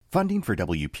Funding for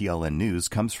WPLN News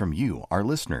comes from you, our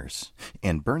listeners,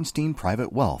 and Bernstein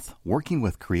Private Wealth, working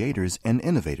with creators and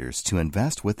innovators to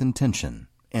invest with intention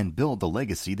and build the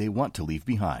legacy they want to leave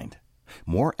behind.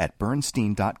 More at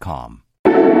Bernstein.com.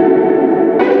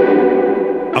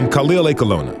 I'm Khalil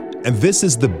Ekalona, and this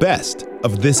is the best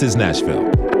of This Is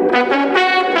Nashville.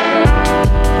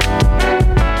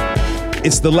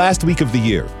 It's the last week of the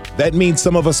year. That means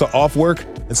some of us are off work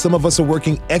and some of us are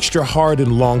working extra hard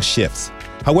and long shifts.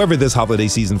 However this holiday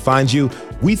season finds you,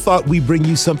 we thought we'd bring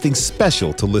you something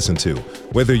special to listen to,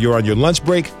 whether you're on your lunch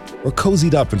break or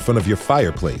cozied up in front of your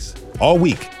fireplace. All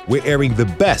week, we're airing the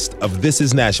best of This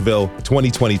Is Nashville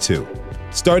 2022.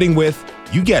 Starting with,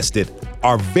 you guessed it,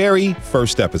 our very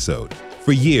first episode.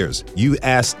 For years, you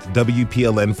asked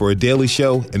WPLN for a daily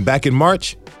show, and back in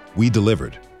March, we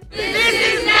delivered.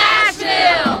 This is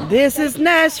Nashville! This is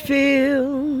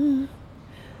Nashville.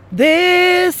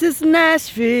 This is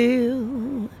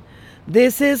Nashville.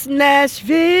 This is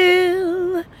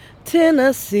Nashville,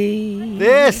 Tennessee.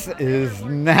 This is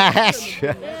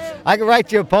Nashville. I could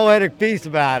write you a poetic piece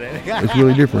about it. It's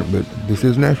really different, but this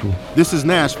is Nashville. This is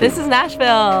Nashville. This is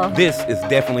Nashville. This is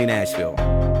definitely Nashville.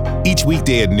 Each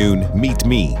weekday at noon, meet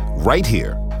me right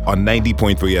here on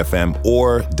 90.3 FM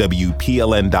or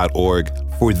WPLN.org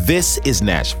for This is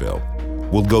Nashville.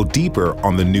 We'll go deeper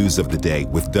on the news of the day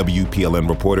with WPLN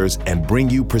reporters and bring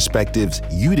you perspectives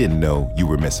you didn't know you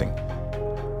were missing.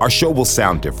 Our show will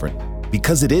sound different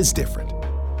because it is different.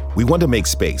 We want to make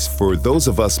space for those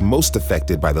of us most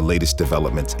affected by the latest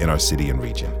developments in our city and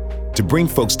region, to bring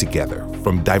folks together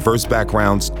from diverse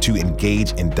backgrounds to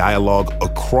engage in dialogue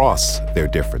across their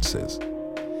differences.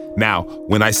 Now,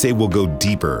 when I say we'll go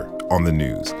deeper on the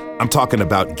news, I'm talking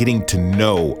about getting to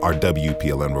know our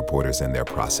WPLN reporters and their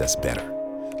process better.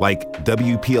 Like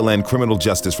WPLN criminal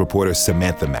justice reporter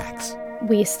Samantha Max.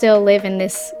 We still live in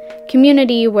this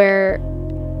community where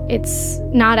it's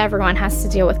not everyone has to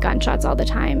deal with gunshots all the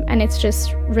time. And it's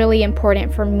just really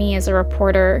important for me as a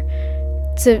reporter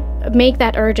to make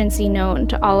that urgency known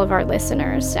to all of our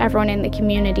listeners, to everyone in the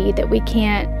community, that we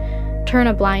can't turn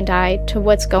a blind eye to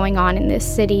what's going on in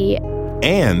this city.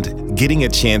 And getting a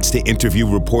chance to interview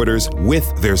reporters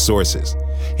with their sources.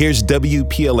 Here's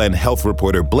WPLN health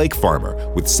reporter Blake Farmer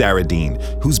with Sarah Dean,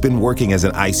 who's been working as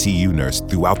an ICU nurse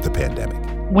throughout the pandemic.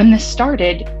 When this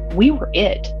started, we were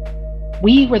it.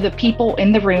 We were the people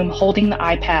in the room holding the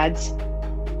iPads,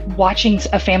 watching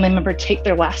a family member take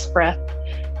their last breath,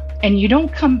 and you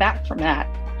don't come back from that.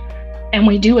 And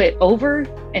we do it over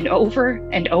and over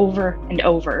and over and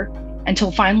over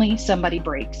until finally somebody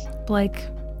breaks. Blake,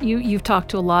 you've talked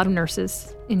to a lot of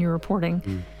nurses in your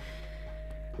reporting.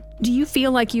 Do you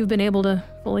feel like you've been able to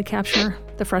fully capture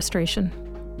the frustration?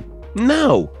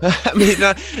 No, I mean,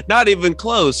 not even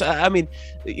close. I mean,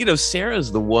 you know,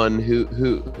 Sarah's the one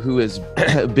who has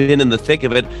been in the thick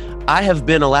of it. I have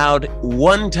been allowed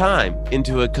one time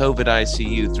into a COVID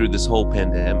ICU through this whole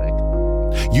pandemic.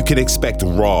 You can expect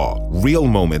raw, real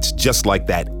moments just like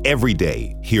that every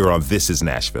day here on This is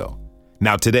Nashville.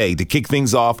 Now today, to kick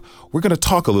things off, we're going to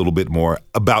talk a little bit more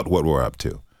about what we're up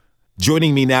to.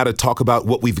 Joining me now to talk about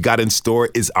what we've got in store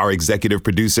is our executive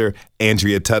producer,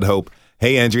 Andrea Tudhope.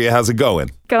 Hey, Andrea, how's it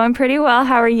going? Going pretty well.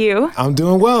 How are you? I'm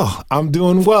doing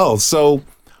well. So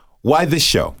why this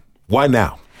show? Why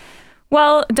now?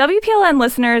 Well, WPLN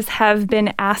listeners have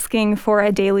been asking for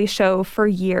a daily show for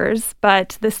years,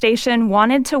 but the station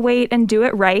wanted to wait and do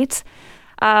it right.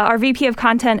 Our VP of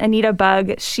Content, Anita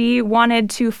Bugg, she wanted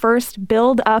to first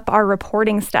build up our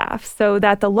reporting staff so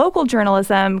that the local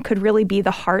journalism could really be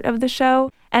the heart of the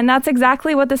show. And that's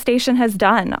exactly what the station has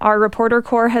done. Our reporter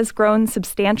corps has grown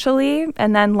substantially.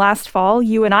 And then last fall,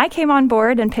 you and I came on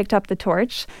board and picked up the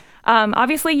torch.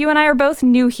 Obviously, you and I are both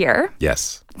new here.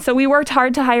 Yes. So we worked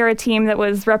hard to hire a team that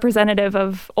was representative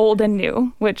of old and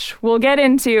new, which we'll get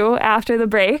into after the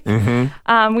break.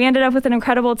 Mm-hmm. We ended up with an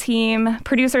incredible team.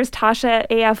 Producers Tasha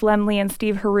A.F. Lemley and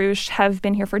Steve Harouche have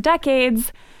been here for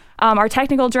decades. Our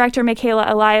technical director, Michaela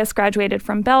Elias, graduated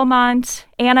from Belmont.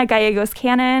 Anna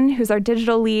Gallegos-Cannon, who's our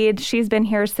digital lead, she's been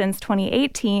here since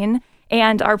 2018.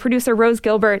 And our producer, Rose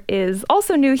Gilbert, is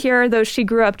also new here, though she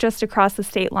grew up just across the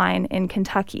state line in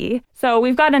Kentucky. So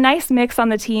we've got a nice mix on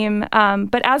the team.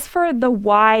 But as for the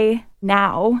why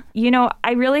now,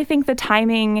 I really think the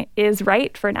timing is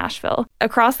right for Nashville.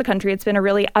 Across the country, it's been a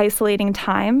really isolating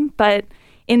time. But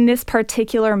in this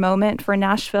particular moment for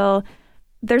Nashville,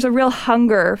 there's a real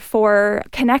hunger for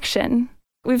connection.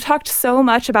 We've talked so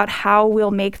much about how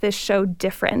we'll make this show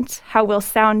different, how we'll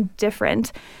sound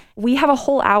different. We have a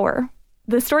whole hour.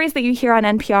 The stories that you hear on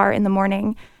NPR in the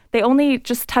morning, they only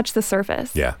just touch the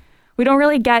surface. Yeah. We don't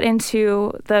really get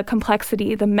into the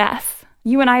complexity, the mess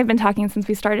You and I have been talking since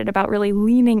we started about really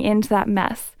leaning into that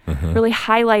mess, really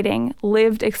highlighting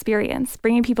lived experience,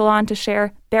 bringing people on to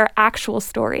share their actual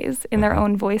stories in their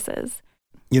own voices.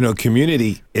 You know,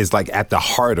 community is like at the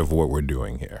heart of what we're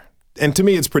doing here. And to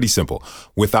me, it's pretty simple.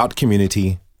 Without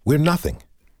community, we're nothing.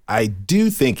 I do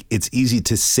think it's easy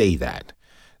to say that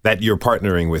you're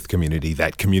partnering with community,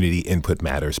 that community input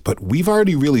matters, but we've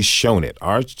already really shown it.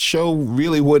 Our show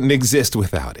really wouldn't exist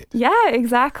without it. Yeah,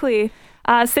 exactly.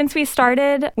 Since we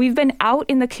started, we've been out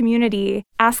in the community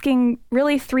asking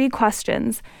really 3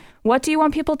 questions. What do you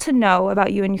want people to know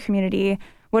about you and your community?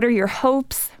 What are your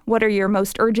hopes? What are your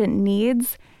most urgent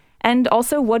needs? And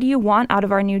also, what do you want out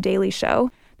of our new daily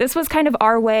show? This was kind of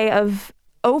our way of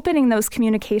opening those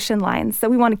communication lines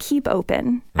that we want to keep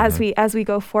open as we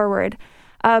go forward,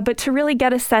 but to really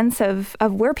get a sense of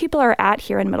where people are at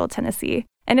here in Middle Tennessee.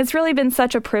 And it's really been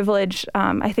such a privilege,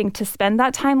 I think, to spend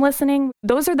that time listening.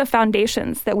 Those are the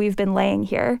foundations that we've been laying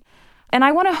here. And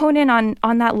I want to hone in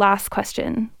on that last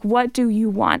question. What do you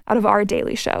want out of our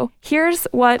daily show? Here's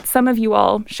what some of you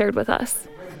all shared with us.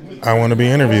 I want to be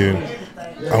interviewed.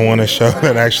 I want a show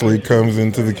that actually comes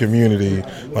into the community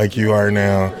like you are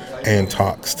now and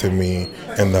talks to me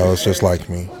and those just like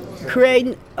me.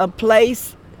 Creating a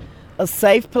place, a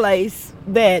safe place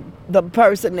that the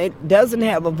person that doesn't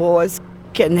have a voice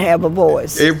can have a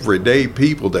voice. Everyday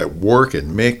people that work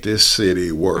and make this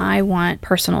city work. I want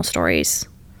personal stories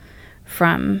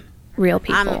from real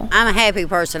people. I'm a happy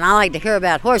person. I like to hear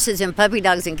about horses and puppy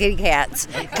dogs and kitty cats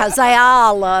because they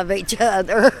all love each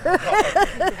other.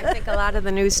 I think a lot of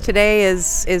the news today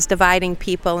is dividing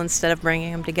people instead of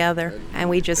bringing them together, and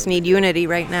we just need unity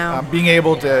right now. Being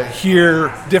able to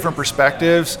hear different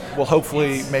perspectives will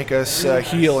hopefully make us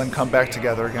heal and come back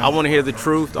together again. I want to hear the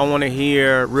truth. I want to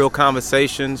hear real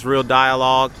conversations, real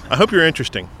dialogue. I hope you're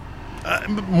interesting.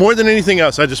 More than anything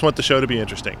else, I just want the show to be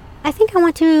interesting. I think I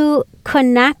want to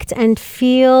connect and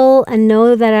feel and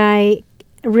know that I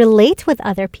relate with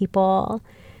other people,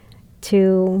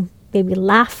 to maybe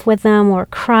laugh with them or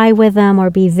cry with them or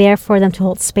be there for them, to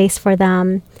hold space for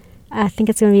them. I think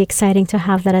it's going to be exciting to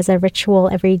have that as a ritual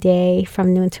every day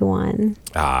from noon to 1.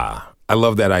 I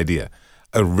love that idea.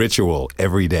 A ritual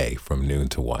every day from noon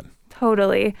to 1.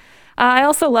 Totally. I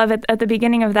also love it. At the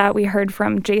beginning of that, we heard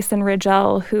from Jason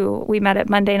Ridgell, who we met at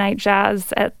Monday Night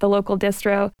Jazz at the local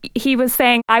distro. He was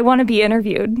saying, I want to be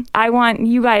interviewed. I want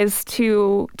you guys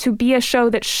to be a show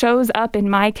that shows up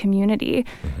in my community.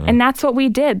 And that's what we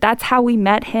did. That's how we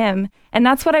met him. And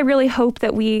that's what I really hope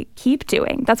that we keep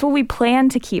doing. That's what we plan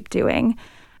to keep doing.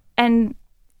 And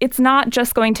it's not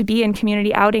just going to be in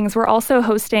community outings. We're also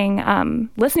hosting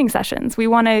listening sessions. We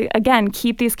want to, again,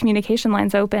 keep these communication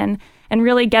lines open and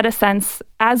really get a sense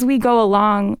as we go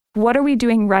along, what are we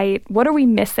doing right? What are we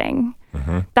missing?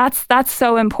 That's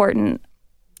so important.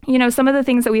 You know, some of the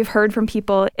things that we've heard from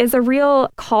people is a real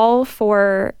call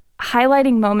for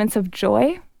highlighting moments of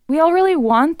joy. We all really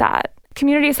want that.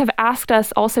 Communities have asked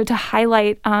us also to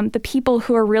highlight the people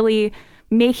who are really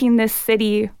making this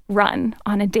city run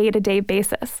on a day-to-day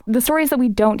basis. The stories that we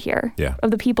don't hear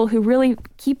of the people who really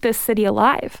keep this city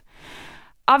alive.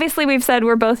 Obviously, we've said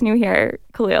we're both new here,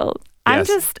 Khalil.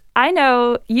 Yes. I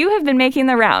know you have been making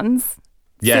the rounds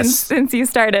since you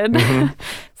started.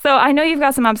 So I know you've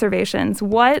got some observations.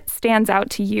 What stands out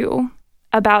to you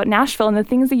about Nashville and the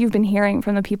things that you've been hearing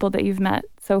from the people that you've met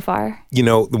so far? You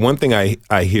know, the one thing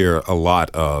I hear a lot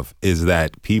of is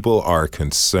that people are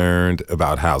concerned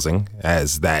about housing,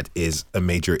 as that is a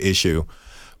major issue.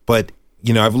 But,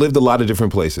 you know, I've lived a lot of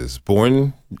different places.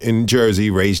 Born in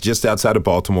Jersey, raised just outside of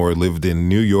Baltimore, lived in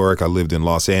New York, I lived in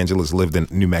Los Angeles, lived in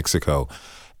New Mexico.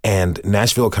 And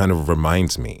Nashville kind of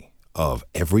reminds me of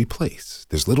every place.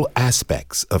 There's little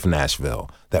aspects of Nashville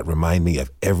that remind me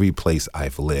of every place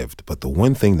I've lived. But the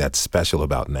one thing that's special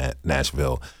about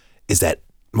Nashville is that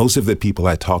most of the people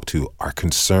I talk to are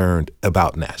concerned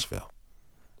about Nashville,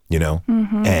 you know?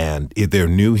 And if they're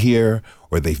new here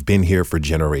or they've been here for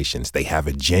generations, they have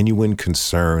a genuine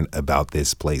concern about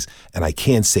this place. And I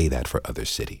can't say that for other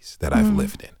cities that I've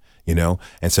lived in, you know?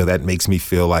 And so that makes me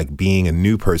feel like being a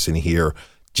new person here,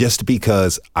 just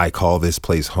because I call this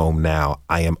place home now,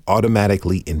 I am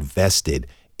automatically invested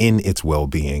in its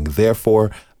well-being.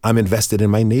 Therefore, I'm invested in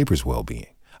my neighbor's well-being.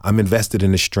 I'm invested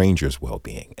in a stranger's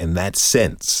well-being. And that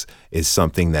sense is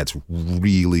something that's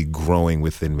really growing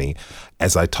within me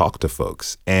as I talk to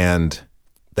folks. And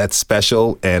that's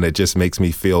special, and it just makes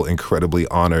me feel incredibly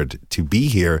honored to be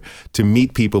here, to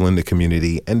meet people in the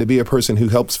community, and to be a person who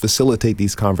helps facilitate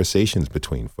these conversations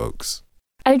between folks.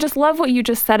 I just love what you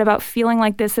just said about feeling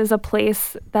like this is a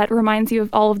place that reminds you of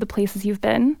all of the places you've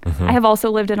been. I have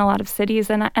also lived in a lot of cities,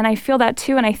 and I feel that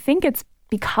too. And I think it's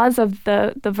because of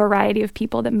the variety of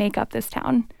people that make up this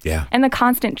town. Yeah. And the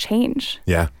constant change.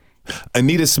 Yeah.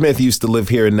 Anita Smith used to live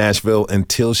here in Nashville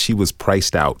until she was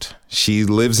priced out. She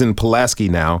lives in Pulaski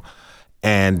now,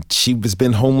 and she has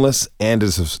been homeless and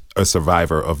is a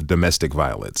survivor of domestic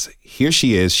violence. Here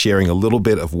she is sharing a little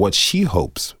bit of what she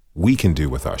hopes we can do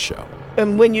with our show.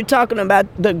 And when you're talking about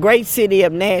the great city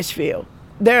of Nashville,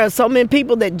 there are so many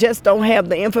people that just don't have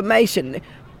the information.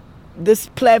 This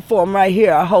platform right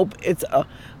here, I hope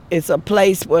it's a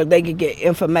place where they can get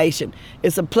information.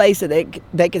 It's a place that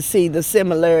they can see the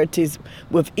similarities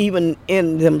with even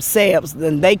in themselves.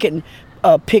 Then they can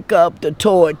pick up the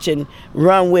torch and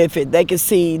run with it. They can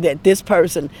see that this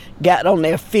person got on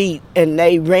their feet and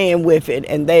they ran with it,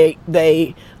 and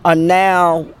they are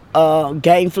now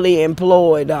gainfully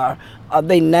employed, or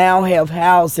they now have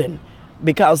housing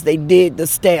because they did the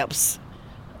steps.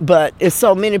 But it's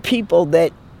so many people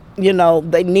that,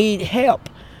 they need help.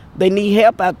 They need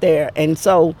help out there. And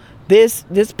so this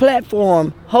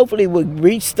platform hopefully will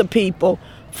reach the people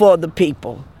for the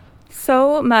people.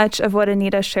 So much of what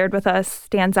Anita shared with us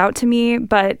stands out to me,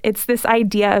 but it's this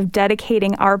idea of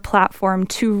dedicating our platform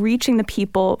to reaching the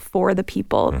people for the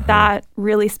people. Mm-hmm. That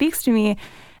really speaks to me.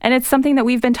 And it's something that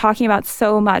we've been talking about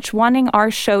so much, wanting our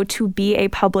show to be a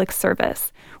public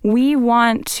service. We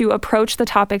want to approach the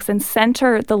topics and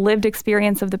center the lived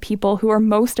experience of the people who are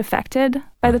most affected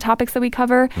by the topics that we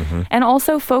cover, and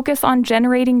also focus on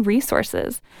generating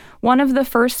resources. One of the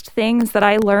first things that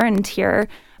I learned here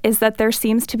is that there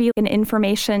seems to be an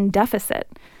information deficit,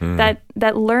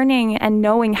 that learning and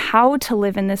knowing how to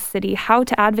live in this city, how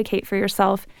to advocate for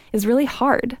yourself is really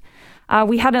hard.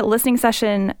 We had a listening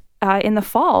session in the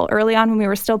fall, early on when we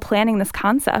were still planning this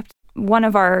concept. One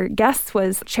of our guests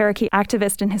was Cherokee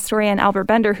activist and historian Albert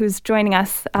Bender, who's joining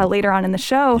us later on in the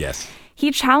show. Yes.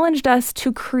 He challenged us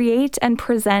to create and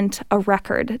present a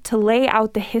record, to lay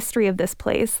out the history of this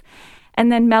place.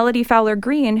 And then Melody Fowler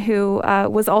Green, who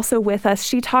was also with us,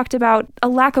 she talked about a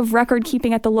lack of record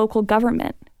keeping at the local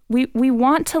government. We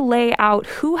want to lay out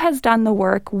who has done the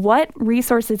work, what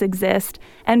resources exist,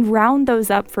 and round those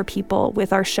up for people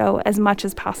with our show as much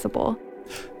as possible.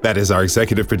 That is our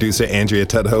executive producer, Andrea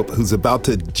Tudhope, who's about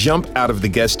to jump out of the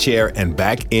guest chair and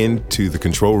back into the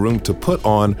control room to put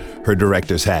on her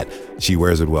director's hat. She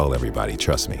wears it well, everybody.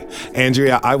 Trust me.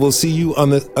 Andrea, I will see you on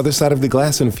the other side of the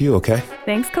glass in a few, okay?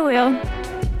 Thanks, Khalil.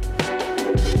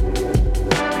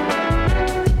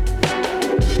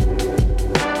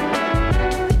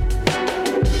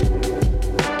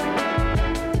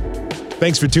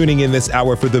 Thanks for tuning in this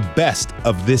hour for the best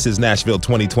of This Is Nashville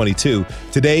 2022.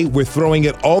 Today, we're throwing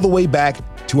it all the way back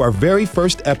to our very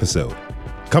first episode.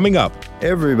 Coming up.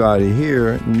 Everybody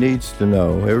here needs to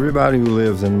know, everybody who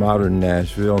lives in modern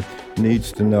Nashville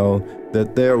needs to know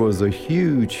that there was a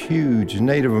huge, huge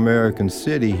Native American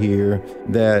city here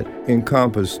that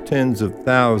encompassed tens of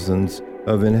thousands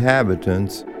of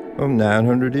inhabitants from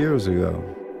 900 years ago.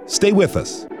 Stay with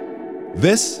us.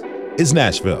 This is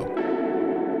Nashville.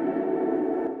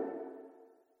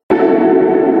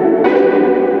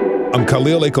 I'm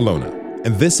Khalil Ekolona,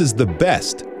 and this is the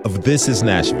best of This Is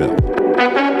Nashville.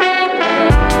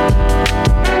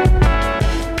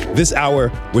 This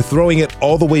hour, we're throwing it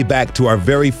all the way back to our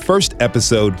very first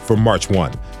episode for March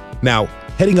 1. Now,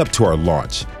 heading up to our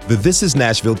launch, the This Is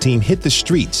Nashville team hit the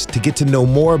streets to get to know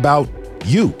more about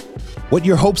you, what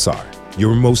your hopes are,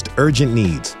 your most urgent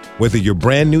needs, whether you're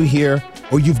brand new here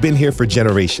or you've been here for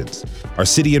generations. Our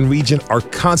city and region are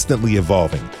constantly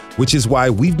evolving, which is why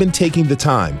we've been taking the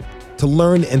time to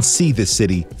learn and see this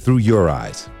city through your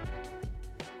eyes.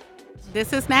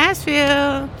 This is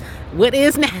Nashville. What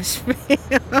is Nashville?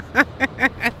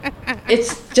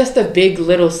 It's just a big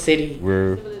little city.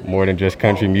 We're more than just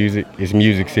country music. It's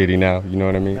Music City now, you know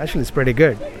what I mean? Actually, it's pretty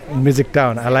good. Music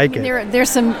town, I like it. There's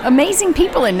some amazing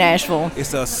people in Nashville.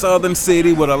 It's a southern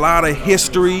city with a lot of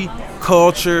history,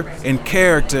 culture, and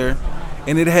character,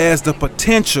 and it has the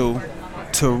potential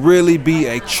to really be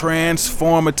a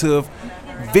transformative,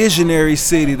 visionary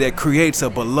city that creates a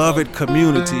beloved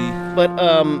community. But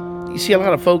you see a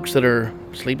lot of folks that are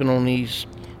sleeping on these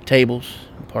tables,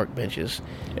 park benches,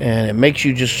 and it makes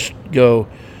you just go,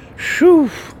 shoo,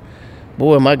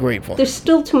 boy, am I grateful. There's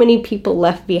still too many people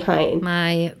left behind.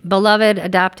 My beloved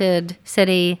adopted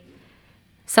city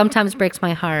sometimes breaks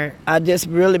my heart. I just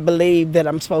really believe that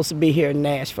I'm supposed to be here in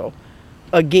Nashville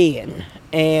again,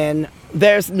 and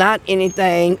there's not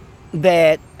anything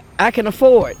that I can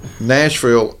afford.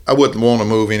 Nashville, I wouldn't want to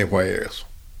move anywhere else.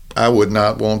 I would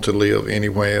not want to live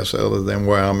anywhere else other than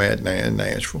where I'm at now in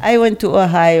Nashville. I went to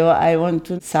Ohio. I went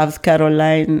to South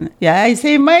Carolina. Yeah, I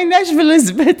say my Nashville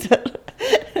is better.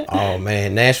 All Oh,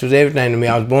 man, Nashville's everything to me.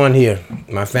 I was born here.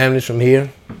 My family's from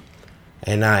here,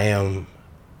 and I am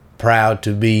proud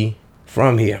to be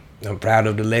from here. I'm proud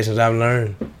of the lessons I've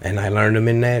learned, and I learned them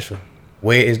in Nashville.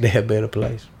 Where is there a better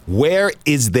place? Where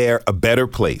is there a better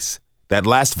place? That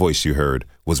last voice you heard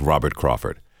was Robert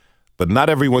Crawford. But not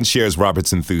everyone shares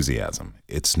Robert's enthusiasm.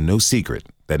 It's no secret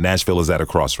that Nashville is at a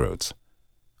crossroads.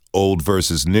 Old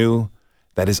versus new,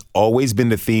 that has always been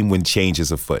the theme when change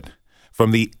is afoot.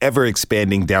 From the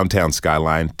ever-expanding downtown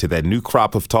skyline to that new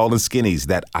crop of tall and skinnies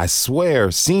that I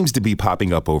swear seems to be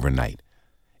popping up overnight.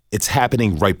 It's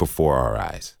happening right before our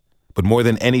eyes. But more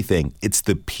than anything, it's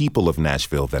the people of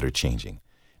Nashville that are changing.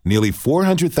 Nearly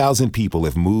 400,000 people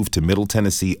have moved to Middle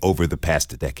Tennessee over the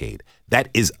past decade. That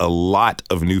is a lot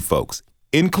of new folks,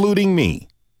 including me.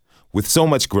 With so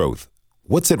much growth,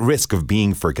 what's at risk of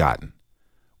being forgotten?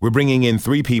 We're bringing in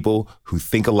 3 people who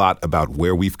think a lot about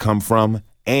where we've come from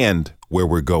and where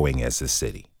we're going as a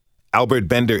city. Albert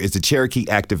Bender is a Cherokee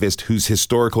activist whose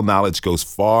historical knowledge goes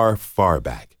far, far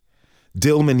back.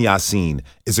 Dilman Yassin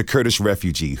is a Kurdish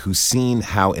refugee who's seen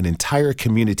how an entire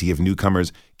community of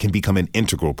newcomers can become an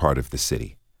integral part of the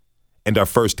city. And our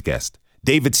first guest,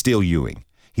 David Steele Ewing.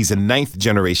 He's a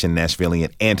 9th-generation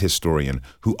Nashvilleian and historian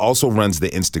who also runs the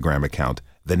Instagram account,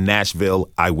 The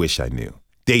Nashville I Wish I Knew.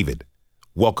 David,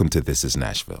 welcome to This Is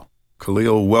Nashville.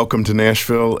 Khalil, welcome to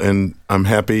Nashville, and I'm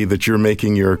happy that you're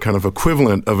making your kind of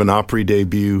equivalent of an Opry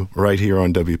debut right here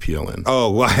on WPLN. Oh,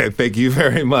 well, thank you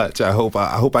very much. I hope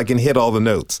I can hit all the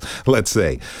notes, let's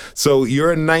say. So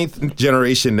you're a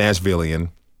 9th-generation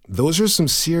Nashvilleian. Those are some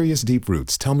serious deep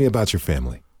roots. Tell me about your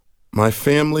family. My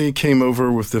family came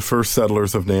over with the first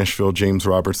settlers of Nashville, James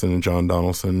Robertson and John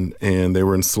Donaldson, and they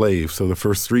were enslaved. So the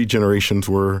first 3 generations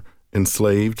were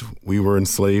enslaved. We were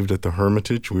enslaved at the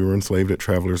Hermitage. We were enslaved at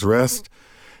Travelers Rest.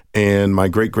 And my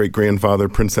great-great-grandfather,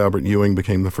 Prince Albert Ewing,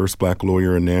 became the first black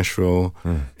lawyer in Nashville.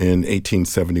 In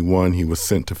 1871, he was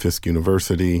sent to Fisk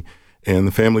University, and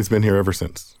the family's been here ever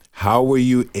since. How were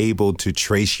you able to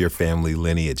trace your family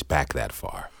lineage back that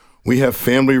far? We have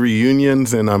family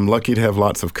reunions, and I'm lucky to have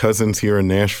lots of cousins here in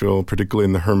Nashville, particularly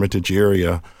in the Hermitage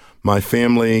area. My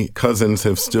family cousins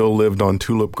have still lived on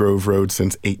Tulip Grove Road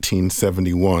since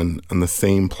 1871 on the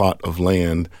same plot of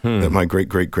land that my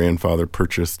great-great-grandfather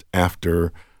purchased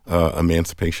after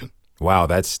emancipation. Wow,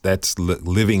 that's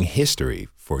living history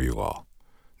for you all.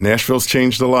 Nashville's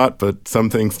changed a lot, but some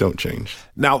things don't change.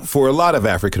 Now, for a lot of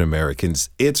African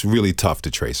Americans, it's really tough to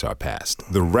trace our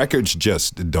past. The records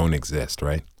just don't exist,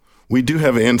 right? We do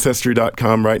have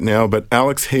Ancestry.com right now, but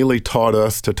Alex Haley taught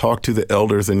us to talk to the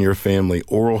elders in your family,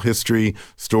 oral history,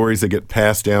 stories that get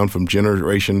passed down from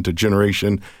generation to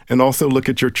generation, and also look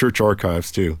at your church archives,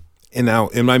 too. And now,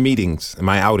 in my meetings, in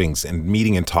my outings, and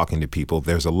meeting and talking to people,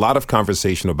 there's a lot of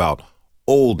conversation about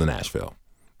old Nashville.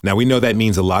 Now, we know that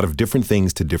means a lot of different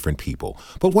things to different people.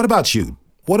 But what about you?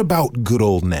 What about good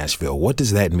old Nashville? What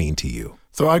does that mean to you?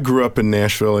 So I grew up in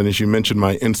Nashville, and as you mentioned,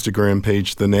 my Instagram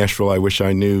page, The Nashville I Wish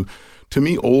I Knew. To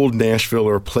me, old Nashville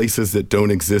are places that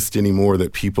don't exist anymore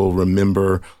that people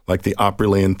remember, like the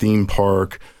Opryland theme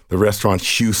park, the restaurant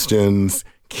Houston's,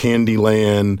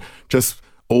 Candyland, just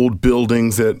old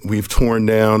buildings that we've torn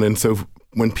down. And so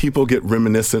when people get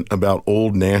reminiscent about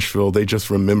old Nashville, they just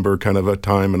remember kind of a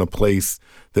time and a place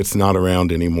that's not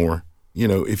around anymore. You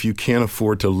know, if you can't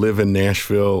afford to live in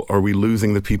Nashville, are we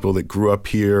losing the people that grew up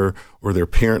here or their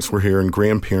parents were here and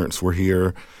grandparents were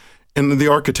here? And the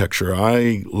architecture.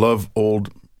 I love old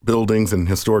buildings and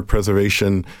historic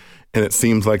preservation, and it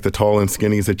seems like the tall and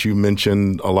skinnies that you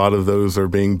mentioned, a lot of those are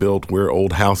being built where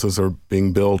old houses are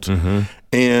being built.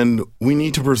 And we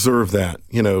need to preserve that.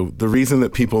 You know, the reason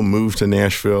that people move to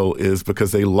Nashville is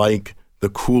because they like the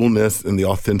coolness and the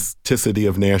authenticity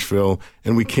of Nashville,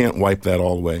 and we can't wipe that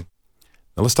all away.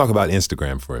 Now let's talk about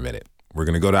Instagram for a minute. We're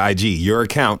going to go to IG. Your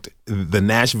account, The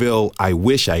Nashville I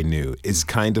Wish I Knew, is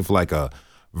kind of like a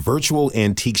virtual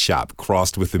antique shop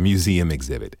crossed with a museum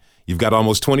exhibit. You've got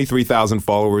almost 23,000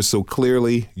 followers, so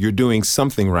clearly you're doing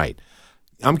something right.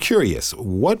 I'm curious,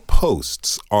 what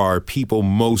posts are people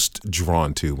most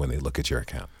drawn to when they look at your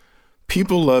account?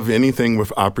 People love anything with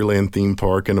Opryland theme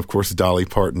park and, of course, Dolly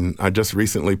Parton. I just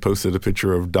recently posted a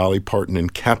picture of Dolly Parton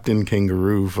and Captain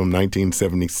Kangaroo from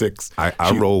 1976. I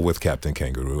roll with Captain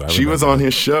Kangaroo. She was on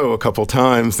his show a couple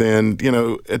times, and, you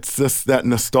know, it's just that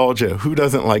nostalgia. Who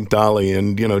doesn't like Dolly?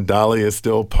 And, you know, Dolly is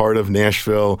still part of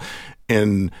Nashville,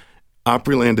 and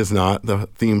Opryland is not the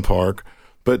theme park.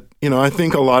 But, you know, I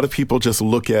think a lot of people just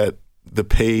look at the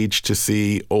page to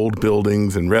see old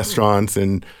buildings and restaurants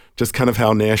and just kind of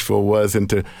how Nashville was, and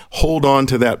to hold on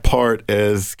to that part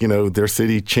as, you know, their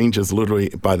city changes literally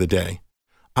by the day.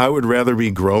 I would rather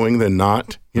be growing than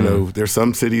not. You know, there's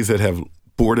some cities that have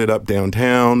boarded up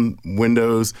downtown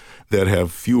windows that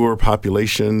have fewer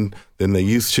population than they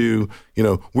used to. You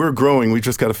know, we're growing. We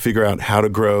just got to figure out how to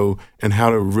grow and how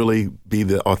to really be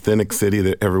the authentic city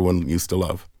that everyone used to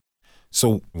love.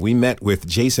 So we met with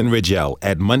Jason Rigel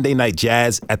at Monday Night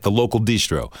Jazz at the local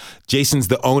distro. Jason's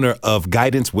the owner of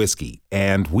Guidance Whiskey,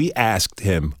 and we asked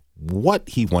him what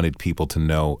he wanted people to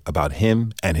know about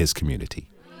him and his community.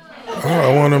 Oh,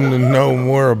 I want them to know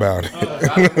more about it.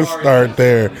 Let's start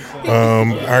there.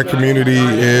 Our community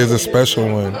is a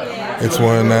special one. It's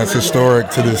one that's historic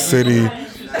to this city,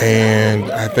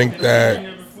 and I think that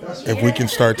if we can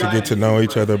start to get to know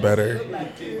each other better,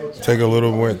 take a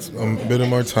bit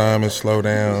more time and slow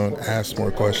down, ask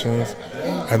more questions,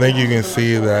 I think you can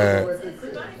see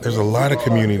that there's a lot of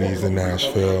communities in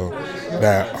Nashville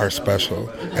that are special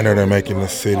and that are making the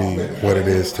city what it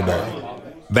is today.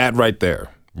 That right there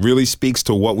really speaks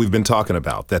to what we've been talking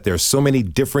about, that there's so many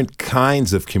different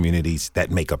kinds of communities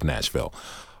that make up Nashville.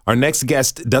 Our next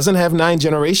guest doesn't have 9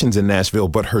 generations in Nashville,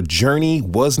 but her journey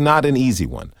was not an easy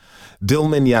one.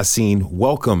 Dilman Yassin,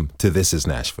 welcome to This Is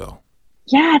Nashville.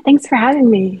 Yeah, thanks for having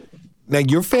me. Now,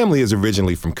 your family is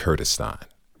originally from Kurdistan.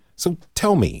 So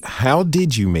tell me, how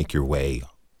did you make your way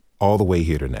all the way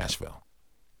here to Nashville?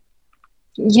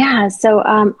 Yeah, so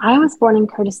I was born in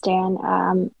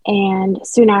Kurdistan, and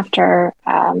soon after,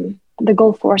 the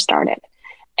Gulf War started.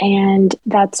 And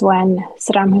that's when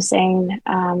Saddam Hussein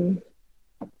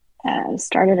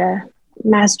started a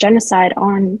mass genocide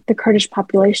on the Kurdish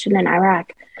population in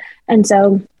Iraq. And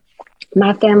so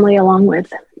my family, along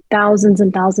with thousands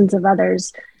and thousands of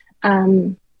others,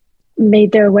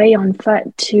 made their way on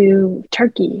foot to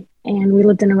Turkey. And we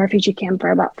lived in a refugee camp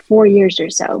for about 4 years or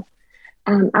so.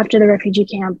 After the refugee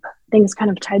camp, things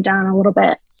kind of tied down a little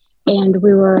bit, and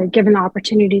we were given the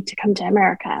opportunity to come to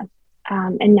America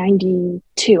in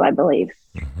 92, I believe.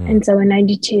 Mm-hmm. And so in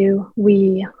 92,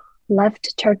 we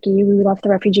left Turkey, we left the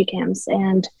refugee camps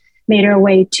and made our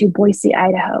way to Boise,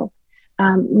 Idaho.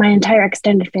 My entire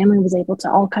extended family was able to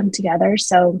all come together.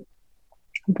 So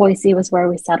Boise was where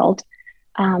we settled.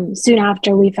 Soon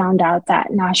after, we found out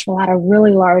that Nashville had a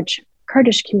really large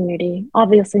Kurdish community,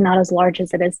 obviously not as large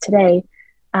as it is today.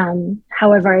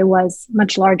 However, it was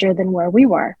much larger than where we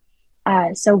were.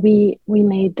 So we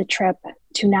made the trip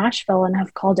to Nashville and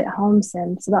have called it home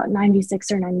since about 96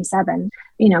 or 97.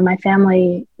 You know, my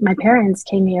parents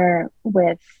came here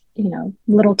with,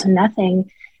 little to nothing.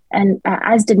 And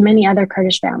as did many other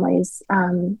Kurdish families,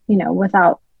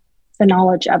 without the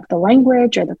knowledge of the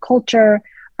language or the culture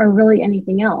or really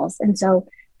anything else. And so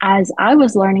as I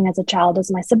was learning as a child, as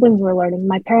my siblings were learning,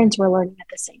 my parents were learning at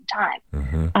the same time.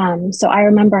 Mm-hmm. So I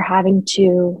remember having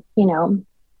to,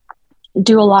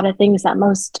 do a lot of things that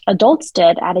most adults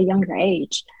did at a younger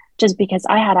age, just because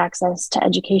I had access to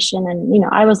education and,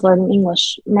 I was learning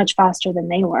English much faster than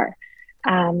they were.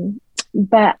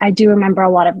 But I do remember a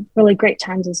lot of really great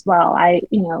times as well.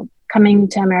 Coming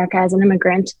to America as an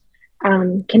immigrant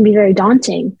can be very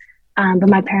daunting. But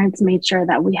my parents made sure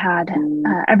that we had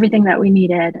everything that we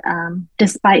needed,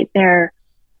 despite their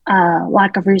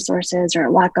lack of resources or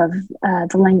lack of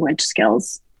the language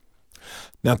skills.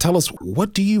 Now, tell us,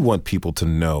 what do you want people to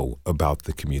know about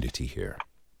the community here?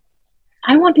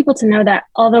 I want people to know that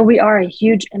although we are a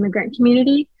huge immigrant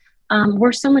community,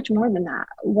 we're so much more than that.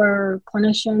 We're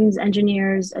clinicians,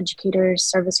 engineers, educators,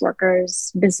 service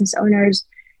workers, business owners,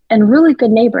 and really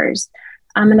good neighbors.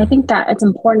 And I think that it's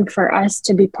important for us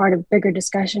to be part of bigger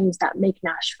discussions that make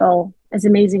Nashville as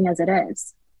amazing as it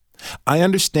is. I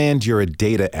understand you're a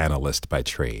data analyst by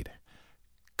trade.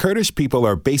 Kurdish people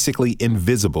are basically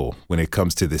invisible when it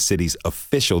comes to the city's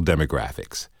official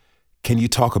demographics. Can you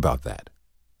talk about that?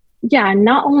 Yeah,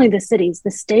 not only the cities,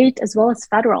 the state as well as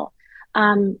federal.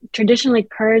 Traditionally,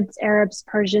 Kurds, Arabs,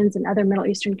 Persians, and other Middle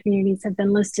Eastern communities have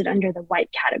been listed under the white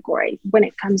category when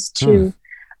it comes to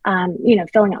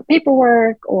filling out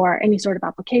paperwork or any sort of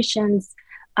applications.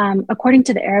 According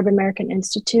to the Arab American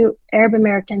Institute, Arab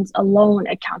Americans alone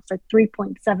account for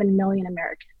 3.7 million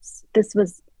Americans. This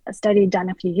was a study done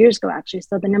a few years ago, actually,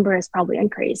 so the number has probably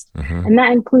increased. Mm-hmm. And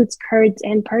that includes Kurds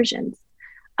and Persians.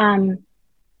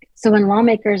 So when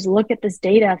lawmakers look at this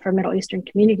data for Middle Eastern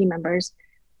community members,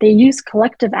 they use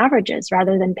collective averages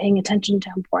rather than paying attention to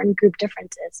important group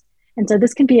differences. And so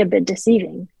this can be a bit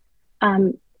deceiving.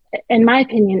 In my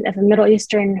opinion, if a Middle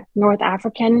Eastern, North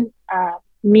African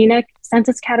MENA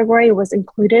census category was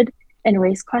included in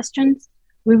race questions,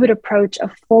 we would approach a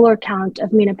fuller count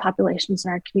of MENA populations in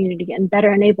our community and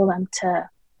better enable them to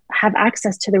have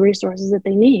access to the resources that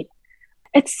they need.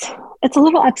 It's a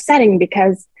little upsetting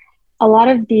because a lot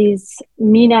of these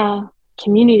MENA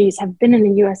communities have been in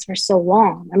the U.S. for so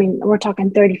long. I mean, we're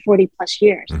talking 30, 40 plus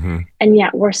years, and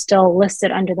yet we're still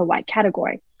listed under the white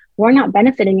category. We're not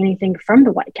benefiting anything from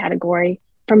the white category,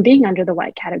 from being under the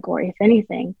white category, if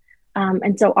anything.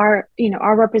 And so our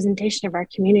representation of our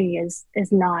community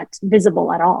is not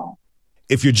visible at all.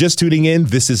 If you're just tuning in,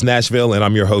 this is Nashville, and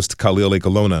I'm your host, Khalil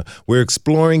Ekolona. We're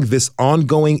exploring this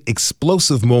ongoing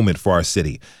explosive moment for our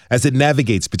city as it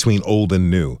navigates between old and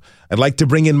new. I'd like to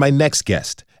bring in my next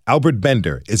guest. Albert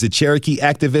Bender is a Cherokee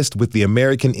activist with the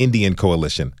American Indian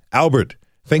Coalition. Albert,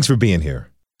 thanks for being here.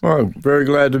 Well, very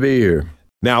glad to be here.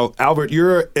 Now, Albert,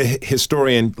 you're a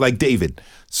historian like David.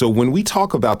 So when we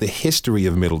talk about the history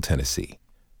of Middle Tennessee,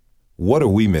 what are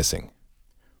we missing?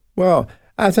 Well,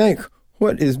 I think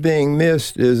what is being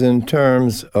missed is in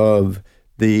terms of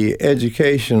the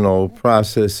educational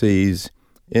processes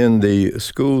in the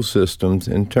school systems,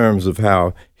 in terms of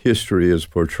how history is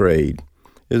portrayed,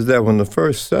 is that when the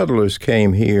first settlers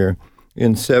came here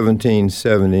in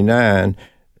 1779,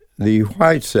 the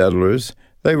white settlers,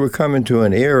 they were coming to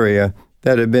an area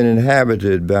that had been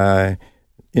inhabited by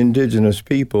indigenous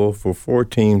people for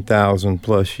 14,000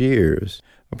 plus years.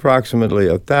 Approximately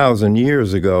 1,000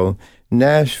 years ago,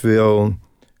 Nashville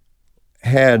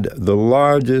had the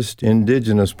largest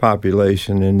indigenous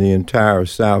population in the entire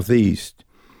Southeast.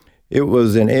 It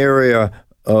was an area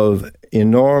of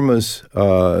enormous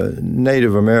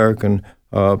Native American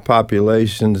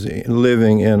populations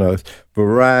living in a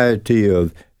variety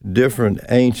of different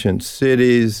ancient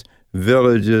cities,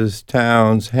 villages,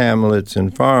 towns, hamlets,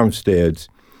 and farmsteads.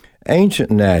 Ancient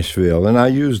Nashville, and I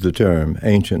use the term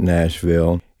ancient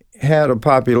Nashville, had a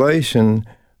population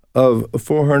of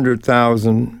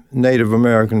 400,000 Native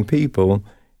American people,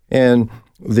 and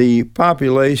the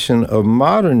population of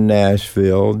modern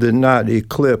Nashville did not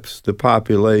eclipse the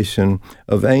population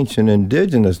of ancient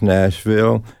indigenous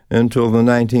Nashville until the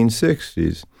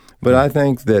 1960s. But I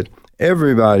think that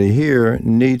everybody here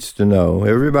needs to know,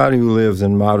 everybody who lives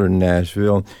in modern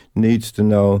Nashville needs to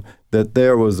know that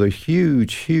there was a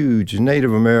huge, huge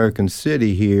Native American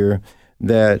city here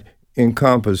that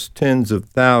encompassed tens of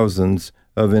thousands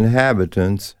of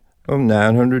inhabitants of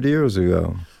 900 years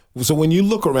ago. So when you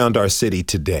look around our city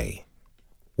today,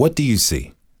 what do you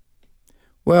see?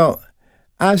 Well,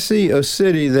 I see a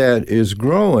city that is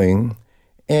growing,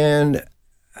 and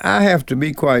I have to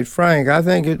be quite frank, I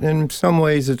think in some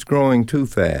ways it's growing too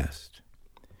fast,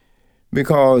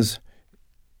 because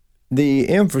the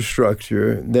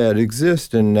infrastructure that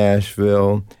exists in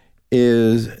Nashville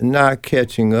is not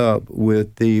catching up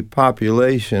with the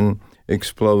population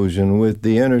explosion, with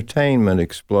the entertainment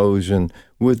explosion,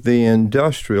 with the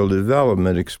industrial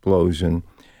development explosion.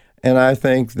 And I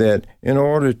think that in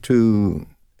order to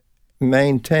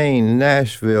maintain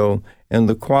Nashville and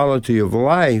the quality of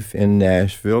life in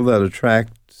Nashville that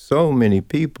attracts so many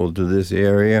people to this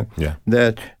area,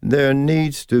 that there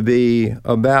needs to be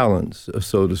a balance,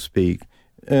 so to speak,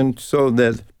 and so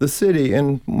that the city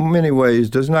in many ways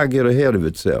does not get ahead of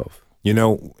itself. You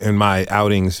know, in my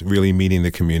outings, really meeting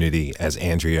the community, as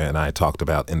Andrea and I talked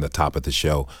about in the top of the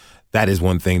show, that is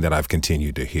one thing that I've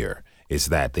continued to hear, is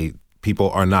that people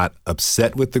are not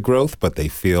upset with the growth, but they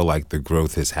feel like the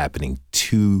growth is happening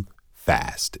too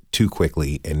fast, too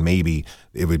quickly, and maybe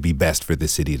it would be best for the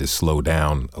city to slow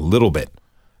down a little bit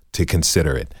to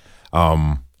consider it.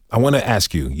 I want to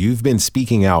ask you, you've been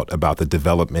speaking out about the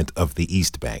development of the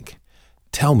East Bank.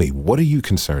 Tell me, what are you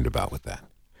concerned about with that?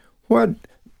 What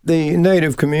the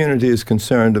Native community is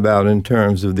concerned about in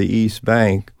terms of the East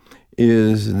Bank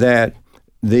is that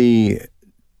the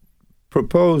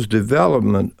proposed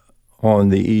development on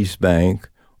the East Bank,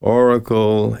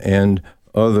 Oracle and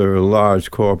other large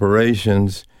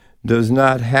corporations, does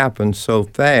not happen so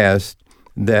fast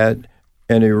that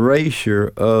an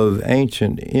erasure of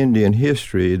ancient Indian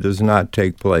history does not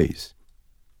take place.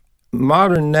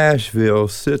 Modern Nashville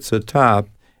sits atop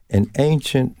an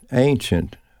ancient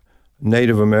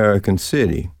Native American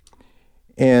city.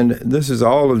 And this is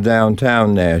all of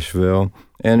downtown Nashville.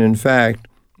 And in fact,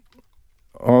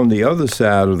 on the other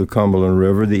side of the Cumberland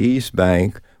River, the East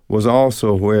Bank was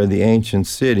also where the ancient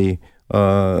city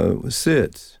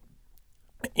sits.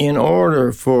 In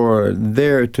order for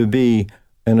there to be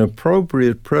an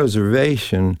appropriate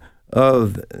preservation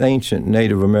of ancient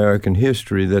Native American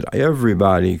history that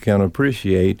everybody can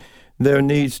appreciate, there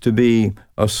needs to be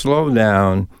a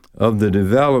slowdown of the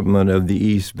development of the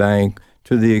East Bank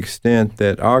to the extent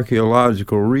that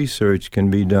archaeological research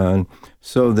can be done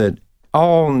so that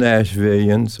all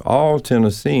Nashvillians, all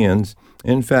Tennesseans,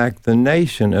 in fact, the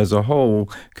nation as a whole,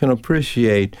 can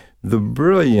appreciate the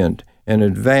brilliant and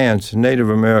advance Native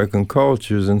American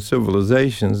cultures and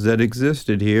civilizations that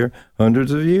existed here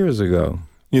hundreds of years ago.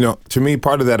 You know, to me,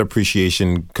 part of that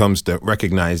appreciation comes to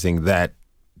recognizing that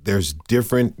there's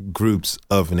different groups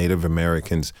of Native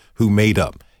Americans who made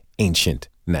up ancient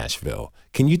Nashville.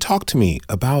 Can you talk to me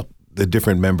about the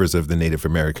different members of the Native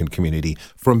American community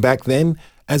from back then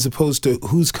as opposed to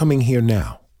who's coming here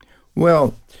now?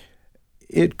 Well,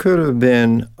 it could have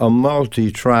been a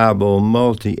multi-tribal,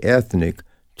 multi-ethnic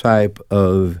type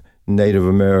of Native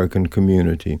American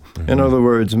community. Mm-hmm. In other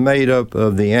words, made up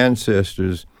of the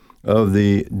ancestors of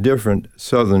the different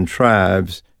southern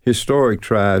tribes, historic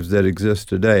tribes that exist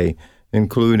today,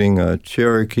 including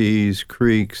Cherokees,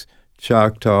 Creeks,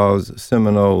 Choctaws,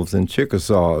 Seminoles, and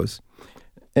Chickasaws.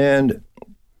 And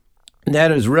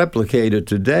that is replicated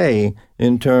today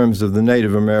in terms of the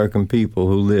Native American people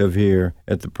who live here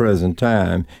at the present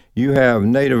time. You have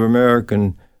Native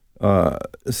American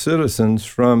citizens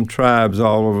from tribes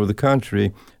all over the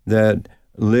country that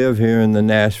live here in the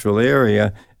Nashville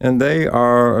area, and they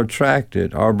are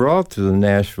attracted or brought to the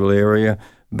Nashville area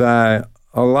by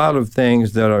a lot of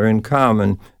things that are in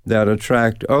common that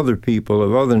attract other people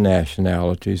of other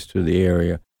nationalities to the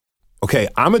area. Okay,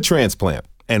 I'm a transplant,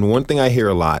 and one thing I hear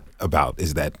a lot about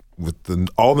is that with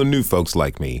all the new folks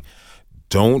like me,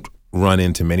 don't run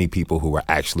into many people who were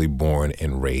actually born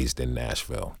and raised in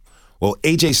Nashville. Well,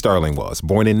 A.J. Starling was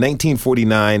born in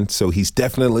 1949, so he's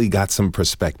definitely got some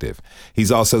perspective.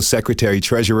 He's also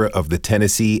secretary-treasurer of the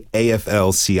Tennessee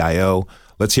AFL-CIO.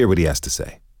 Let's hear what he has to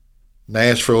say.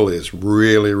 Nashville is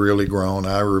really, really grown.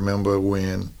 I remember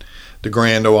when the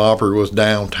Grand Ole Opry was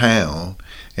downtown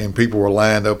and people were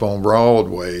lined up on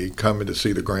Broadway coming to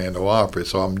see the Grand Ole Opry,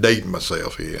 so I'm dating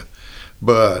myself here.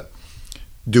 But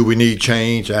do we need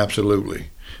change? Absolutely.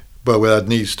 But there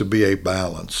needs to be a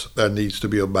balance. There needs to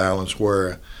be a balance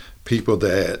where people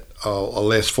that are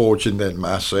less fortunate than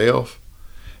myself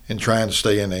and trying to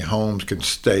stay in their homes can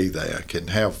stay there, can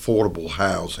have affordable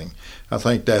housing. I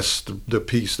think that's the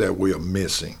piece that we are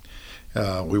missing.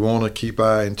 We want to keep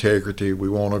our integrity. We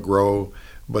want to grow,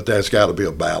 but there's got to be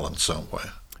a balance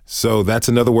somewhere. So that's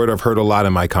another word I've heard a lot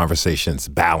in my conversations,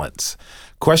 balance.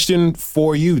 Question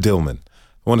for you, Dillman.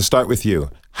 I want to start with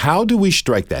you. How do we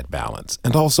strike that balance?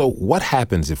 And also, what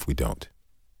happens if we don't?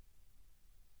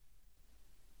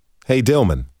 Hey,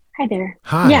 Dillman. Hi there.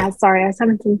 Hi. Yeah, sorry, I was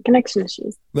having some connection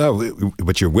issues. No,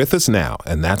 but you're with us now,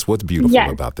 and that's what's beautiful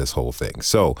about this whole thing.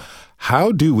 So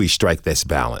how do we strike this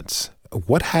balance?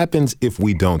 What happens if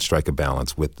we don't strike a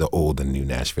balance with the old and new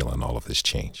Nashville and all of this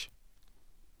change?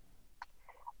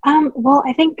 Well,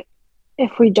 I think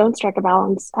if we don't strike a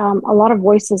balance, a lot of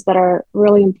voices that are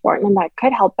really important and that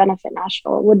could help benefit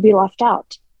Nashville would be left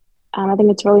out. I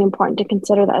think it's really important to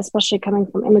consider that, especially coming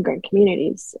from immigrant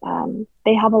communities.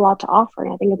 They have a lot to offer,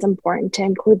 and I think it's important to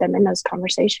include them in those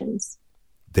conversations.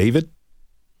 David?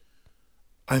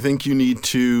 I think you need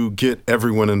to get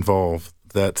everyone involved.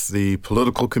 That's the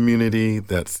political community,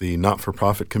 that's the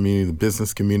not-for-profit community, the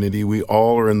business community. We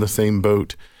all are in the same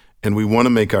boat, and we want to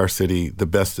make our city the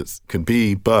best it could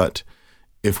be, but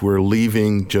if we're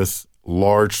leaving just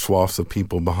large swaths of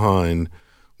people behind,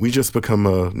 we just become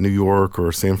a New York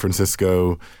or San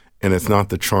Francisco, and it's not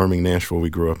the charming Nashville we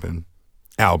grew up in.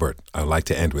 Albert, I'd like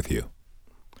to end with you.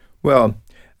 Well,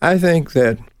 I think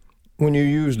that when you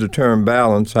use the term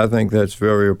balance, I think that's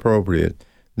very appropriate,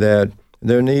 that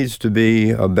there needs to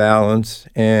be a balance,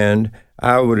 and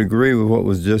I would agree with what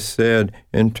was just said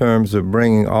in terms of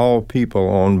bringing all people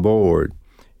on board,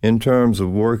 in terms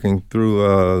of working through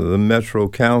the Metro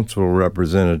Council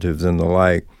representatives and the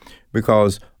like,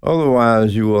 because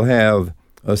otherwise you will have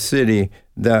a city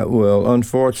that will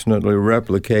unfortunately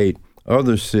replicate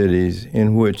other cities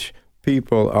in which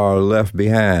people are left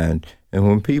behind. And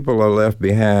when people are left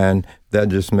behind, that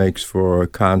just makes for a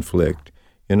conflict.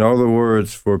 In other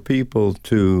words, for people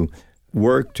to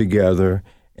work together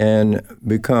and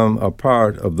become a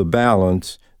part of the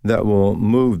balance that will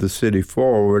move the city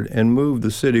forward and move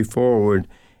the city forward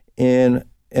in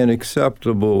an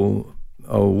acceptable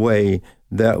way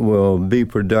that will be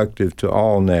productive to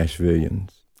all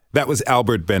Nashvillians. That was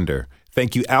Albert Bender.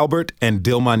 Thank you, Albert and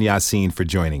Dilman Yassin, for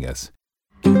joining us.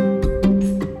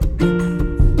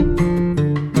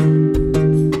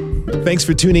 Thanks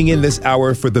for tuning in this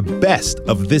hour for the best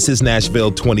of This Is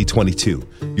Nashville 2022.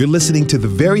 You're listening to the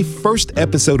very first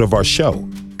episode of our show.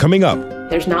 Coming up,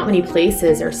 there's not many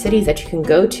places or cities that you can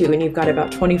go to, and you've got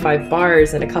about 25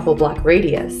 bars and a couple block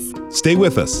radius. Stay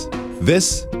with us.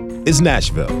 This is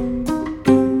Nashville.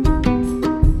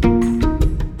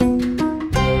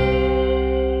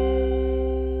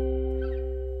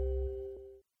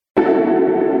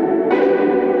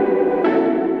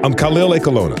 I'm Khalil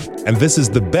Ekalona, and this is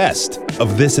the best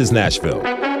of This is Nashville.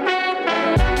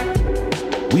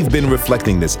 We've been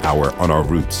reflecting this hour on our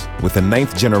roots with a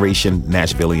ninth-generation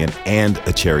Nashvilleian and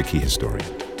a Cherokee historian,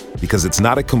 because it's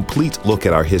not a complete look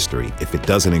at our history if it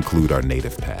doesn't include our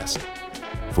native past.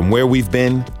 From where we've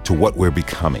been to what we're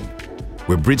becoming,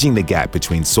 we're bridging the gap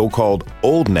between so-called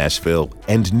old Nashville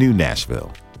and new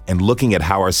Nashville, and looking at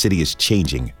how our city is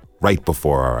changing right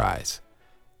before our eyes.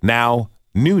 Now,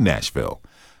 new Nashville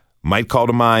might call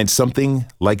to mind something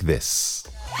like this.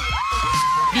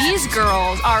 These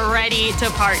girls are ready to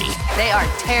party. They are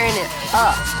tearing it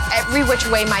up. Every which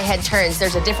way my head turns,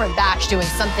 there's a different batch doing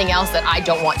something else that I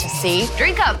don't want to see.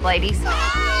 Drink up, ladies.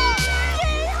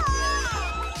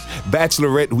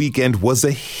 Bachelorette Weekend was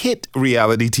a hit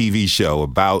reality TV show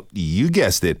about, you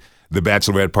guessed it, the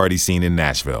bachelorette party scene in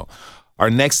Nashville.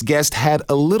 Our next guest had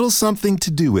a little something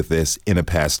to do with this in a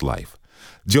past life.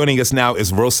 Joining us now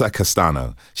is Rosa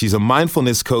Castano. She's a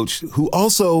mindfulness coach who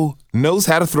also knows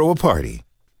how to throw a party.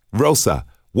 Rosa,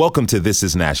 welcome to This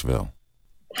is Nashville.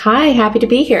 Hi, happy to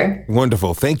be here.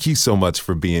 Wonderful. Thank you so much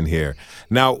for being here.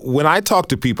 Now, when I talk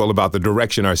to people about the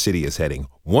direction our city is heading,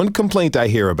 one complaint I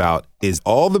hear about is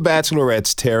all the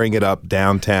bachelorettes tearing it up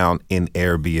downtown in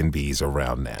Airbnbs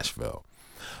around Nashville.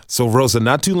 So, Rosa,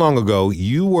 not too long ago,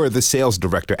 you were the sales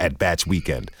director at Batch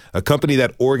Weekend, a company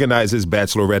that organizes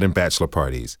bachelorette and bachelor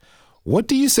parties. What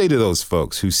do you say to those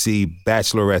folks who see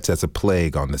bachelorettes as a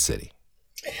plague on the city?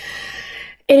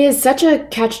 It is such a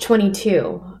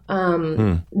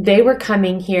catch-22. They were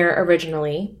coming here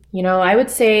originally. You know, I would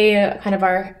say kind of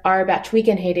our Batch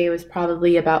Weekend heyday was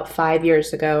probably about 5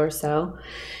 years ago or so.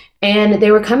 And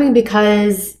they were coming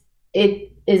because it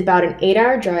is about an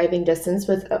 8-hour driving distance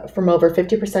from over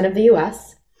 50% of the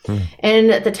U.S. And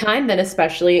at the time then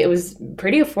especially, it was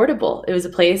pretty affordable. It was a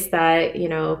place that, you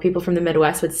know, people from the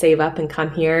Midwest would save up and come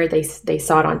here. They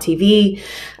saw it on TV.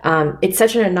 It's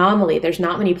such an anomaly. There's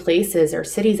not many places or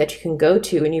cities that you can go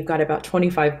to, and you've got about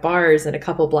 25 bars and a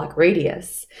couple block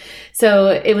radius. So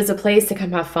it was a place to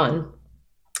come have fun.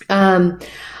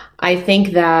 I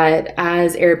think that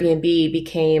as Airbnb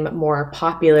became more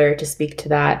popular, to speak to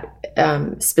that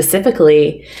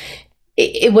specifically,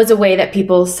 it was a way that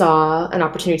people saw an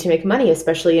opportunity to make money,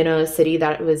 especially in a city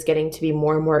that was getting to be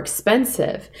more and more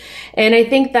expensive. And I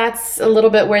think that's a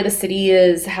little bit where the city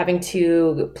is having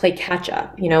to play catch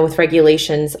up, you know, with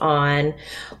regulations on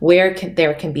where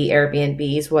there can be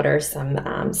Airbnbs, what are some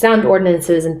sound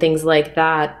ordinances and things like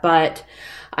that. But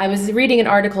I was reading an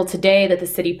article today that the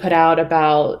city put out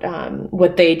about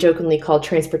what they jokingly call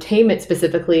transportainment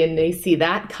specifically, and they see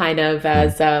that kind of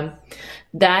as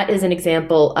that is an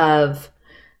example of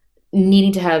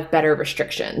needing to have better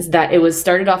restrictions, that it was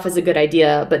started off as a good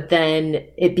idea, but then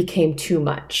it became too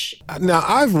much. Now,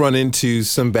 I've run into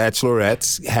some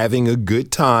bachelorettes having a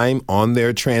good time on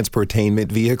their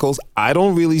transportainment vehicles. I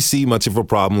don't really see much of a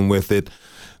problem with it.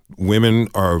 Women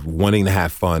are wanting to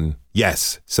have fun.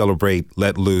 Yes, celebrate,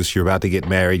 let loose. You're about to get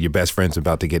married. Your best friend's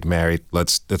about to get married.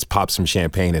 Let's pop some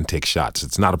champagne and take shots.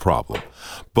 It's not a problem.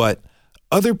 But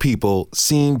other people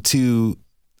seem to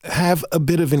have a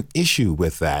bit of an issue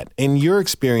with that. In your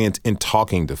experience in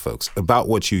talking to folks about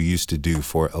what you used to do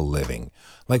for a living,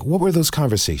 like what were those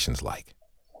conversations like?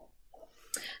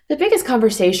 The biggest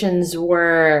conversations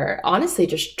were honestly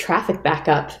just traffic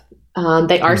backup.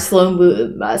 They are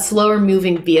slower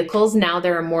moving vehicles. Now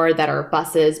there are more that are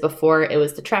buses. Before it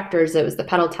was the tractors, it was the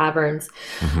pedal taverns.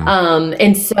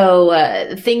 And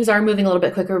so things are moving a little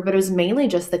bit quicker, but it was mainly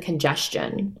just the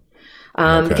congestion.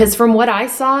 Because from what I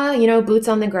saw, you know, boots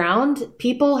on the ground,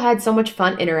 people had so much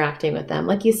fun interacting with them.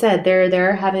 Like you said,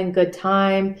 they're having a good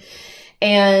time.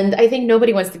 And I think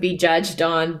nobody wants to be judged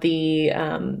on the,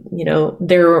 you know,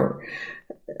 their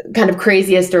kind of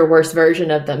craziest or worst version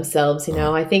of themselves. You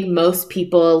know, I think most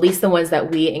people, at least the ones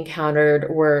that we encountered,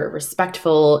 were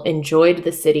respectful, enjoyed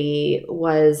the city,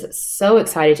 was so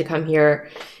excited to come here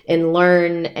and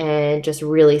learn and just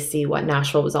really see what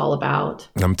Nashville was all about.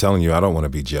 I'm telling you, I don't want to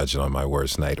be judged on my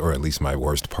worst night, or at least my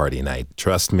worst party night.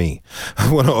 Trust me.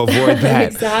 I want to avoid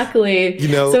that. Exactly. You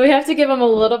know, so we have to give them a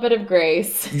little bit of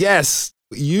grace. Yes.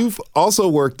 You've also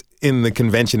worked in the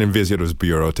Convention and Visitors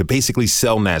Bureau to basically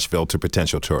sell Nashville to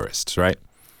potential tourists, right?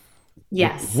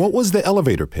 Yes. What was the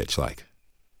elevator pitch like?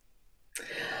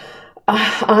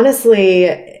 Honestly,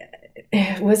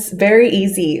 it was very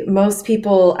easy. Most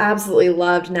people absolutely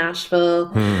loved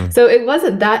Nashville. So it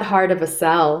wasn't that hard of a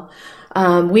sell.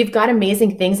 We've got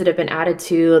amazing things that have been added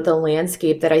to the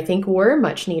landscape that I think were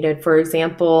much needed. For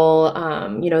example,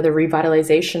 you know, the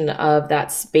revitalization of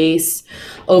that space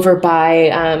over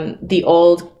by the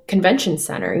old convention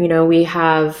center. You know, we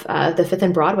have the Fifth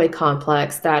and Broadway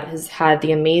complex that has had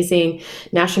the amazing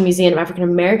National Museum of African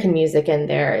American Music in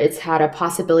there. It's had a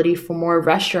possibility for more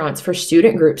restaurants for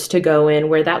student groups to go in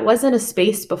where that wasn't a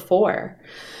space before.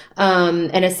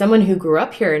 And as someone who grew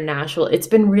up here in Nashville, it's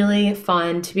been really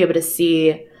fun to be able to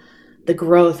see the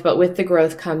growth, but with the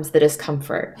growth comes the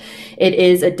discomfort. It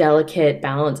is a delicate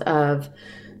balance of,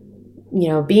 you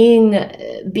know,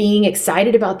 being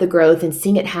excited about the growth and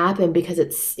seeing it happen because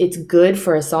it's good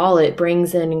for us all. It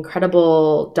brings in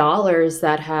incredible dollars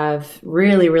that have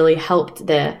really, really helped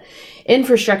the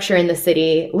infrastructure in the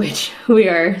city, which we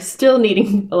are still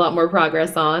needing a lot more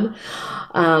progress on.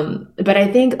 But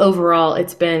I think overall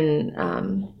it's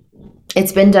been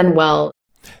done well.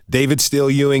 David Steele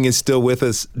Ewing is still with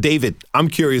us. David, I'm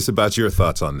curious about your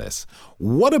thoughts on this.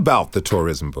 What about the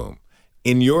tourism boom?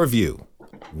 In your view,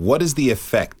 what is the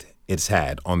effect it's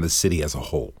had on the city as a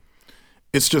whole?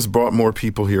 It's just brought more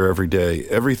people here every day.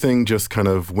 Everything just kind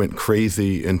of went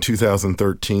crazy in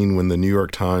 2013 when the New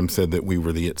York Times said that we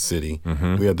were the it city.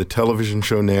 Mm-hmm. We had the television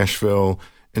show Nashville,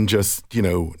 and just, you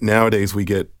know, nowadays we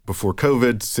get, before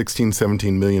COVID, 16,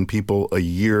 17 million people a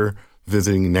year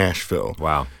visiting Nashville.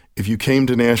 Wow. If you came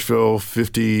to Nashville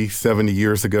 50, 70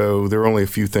 years ago, there were only a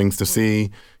few things to see. You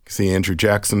could see Andrew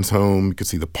Jackson's home, you could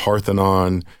see the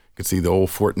Parthenon, you could see the old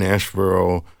Fort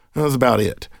Nashville. That was about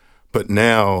it. But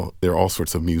now there are all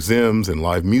sorts of museums and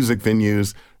live music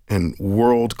venues and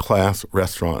world-class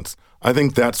restaurants. I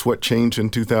think that's what changed in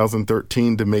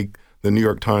 2013 to make the New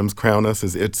York Times crown us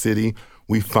as It City.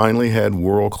 We finally had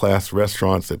world-class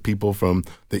restaurants that people from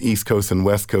the East Coast and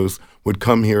West Coast would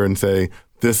come here and say,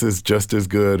 this is just as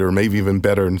good or maybe even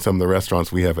better than some of the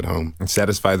restaurants we have at home. And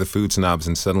satisfy the food snobs,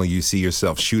 and suddenly you see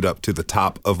yourself shoot up to the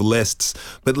top of lists.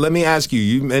 But let me ask you,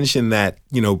 you mentioned that,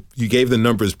 you know, you gave the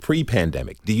numbers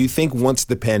pre-pandemic. Do you think once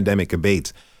the pandemic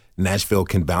abates, Nashville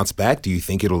can bounce back? Do you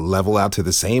think it'll level out to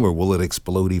the same, or will it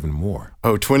explode even more?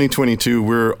 2022,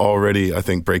 we're already, I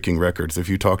think, breaking records. If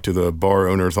you talk to the bar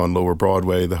owners on Lower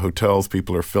Broadway, the hotels,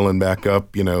 people are filling back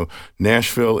up. You know,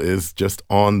 Nashville is just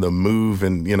on the move,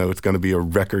 and, you know, it's going to be a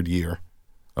record year.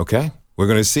 Okay, we're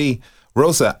going to see.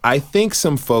 Rosa, I think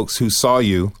some folks who saw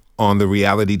you on the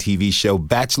reality TV show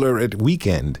Bachelorette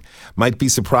Weekend might be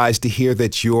surprised to hear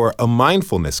that you're a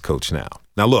mindfulness coach now.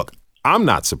 Now, look, I'm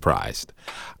not surprised.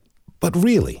 But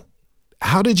really,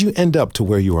 how did you end up to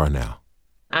where you are now?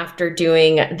 After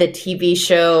doing the TV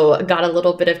show, got a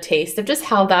little bit of taste of just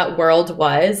how that world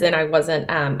was, and I wasn't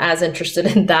as interested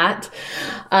in that.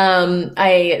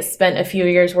 I spent a few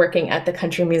years working at the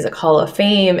Country Music Hall of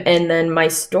Fame, and then my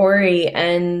story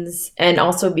ends and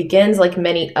also begins like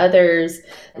many others.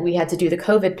 We had to do the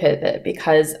COVID pivot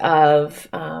because of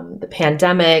the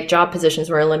pandemic. Job positions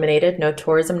were eliminated. No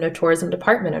tourism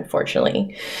department,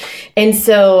 unfortunately. And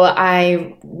so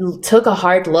I took a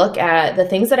hard look at the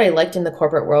things that I liked in the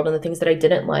corporate world and the things that I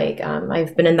didn't like.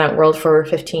 I've been in that world for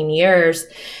 15 years,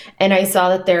 and I saw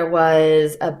that there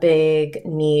was a big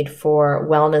need for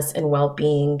wellness and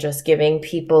well-being, just giving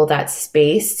people that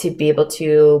space to be able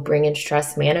to bring in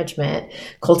stress management,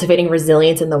 cultivating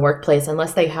resilience in the workplace,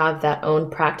 unless they have that own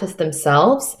practice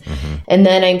themselves. Mm-hmm. And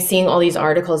then I'm seeing all these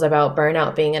articles about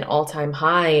burnout being an all-time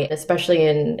high, especially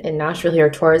in Nashville here,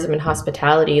 tourism and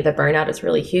hospitality. The burnout is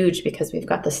really huge because we've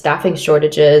got the staffing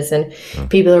shortages and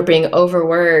people are being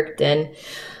overworked, and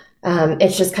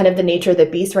it's just kind of the nature of the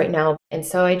beast right now. And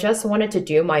so I just wanted to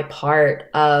do my part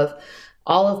of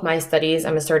all of my studies.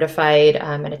 I'm a certified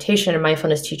meditation and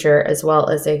mindfulness teacher, as well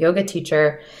as a yoga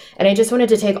teacher. And I just wanted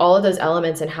to take all of those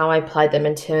elements and how I applied them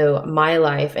into my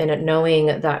life and knowing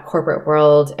that corporate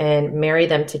world and marry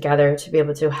them together to be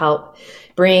able to help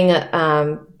bring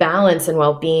balance and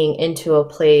well-being into a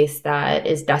place that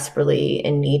is desperately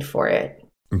in need for it.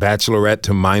 Bachelorette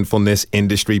to mindfulness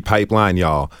industry pipeline,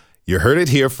 y'all. You heard it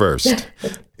here first.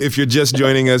 If you're just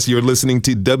joining us, you're listening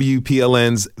to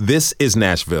WPLN's This is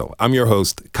Nashville. I'm your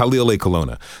host, Khalil A.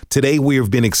 Colonna. Today, we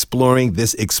have been exploring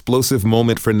this explosive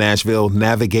moment for Nashville,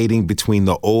 navigating between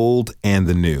the old and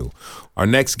the new. Our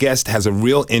next guest has a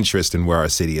real interest in where our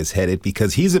city is headed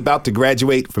because he's about to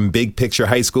graduate from Big Picture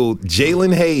High School.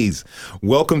 Jalen Hayes,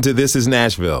 welcome to This is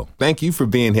Nashville. Thank you for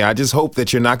being here. I just hope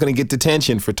that you're not going to get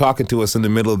detention for talking to us in the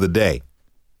middle of the day.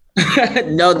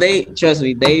 No, trust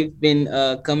me. They've been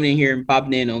coming in here and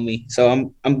popping in on me,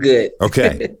 so I'm good.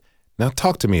 Okay. Now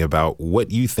talk to me about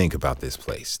what you think about this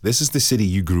place. This is the city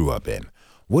you grew up in.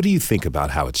 What do you think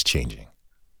about how it's changing?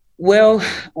 Well,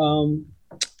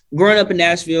 growing up in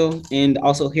Nashville and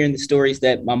also hearing the stories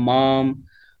that my mom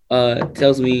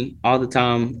tells me all the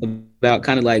time about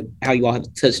kind of like how you all have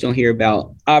touched on here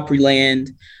about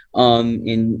Opryland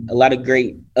and a lot of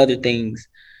great other things.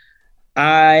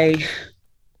 I'm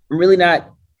really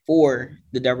not for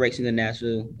the direction that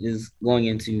Nashville is going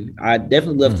into. I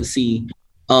definitely love to see,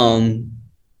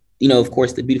 of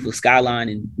course, the beautiful skyline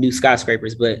and new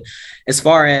skyscrapers. But as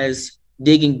far as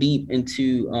digging deep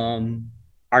into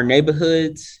our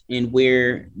neighborhoods and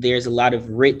where there's a lot of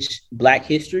rich Black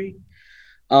history,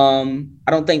 I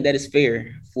don't think that is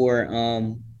fair for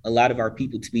a lot of our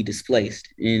people to be displaced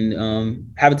and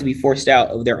having to be forced out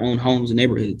of their own homes and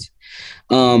neighborhoods.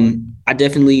 I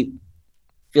definitely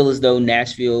feel as though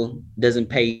Nashville doesn't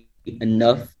pay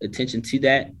enough attention to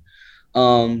that.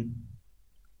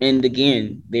 And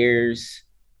again, there's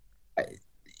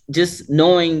just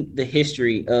knowing the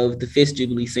history of the Fifth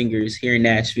Jubilee Singers here in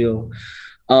Nashville,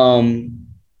 and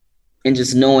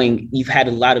just knowing you've had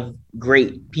a lot of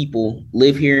great people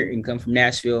live here and come from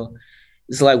Nashville.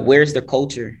 It's like, where's their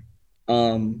culture?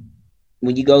 When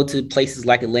you go to places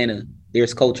like Atlanta,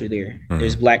 there's culture there.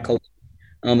 There's Black culture.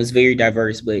 It's very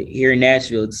diverse, but here in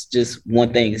Nashville, it's just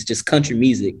one thing. It's just country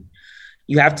music.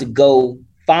 You have to go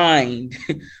find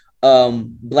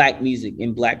Black music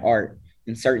and Black art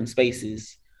in certain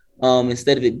spaces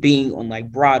instead of it being on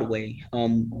like Broadway.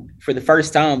 For the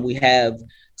first time, we have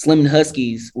Slim and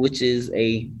Huskies, which is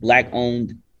a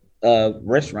Black-owned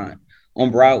restaurant on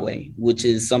Broadway, which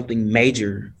is something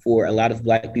major for a lot of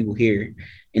Black people here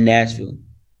in Nashville.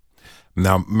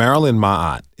 Now, Marilyn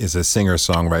Ma'at is a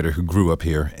singer-songwriter who grew up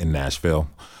here in Nashville.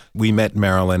 We met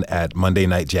Marilyn at Monday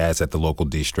Night Jazz at the local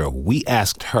distro. We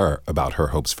asked her about her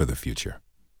hopes for the future.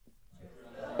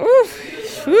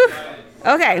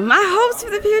 Okay, my hopes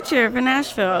for the future for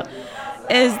Nashville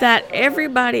is that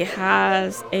everybody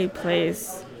has a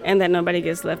place and that nobody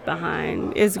gets left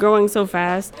behind. It's growing so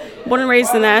fast. Born and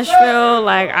raised in Nashville,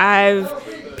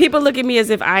 people look at me as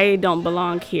if I don't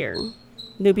belong here.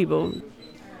 New people.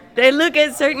 They look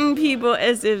at certain people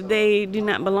as if they do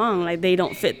not belong, like they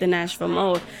don't fit the Nashville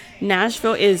mold.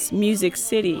 Nashville is music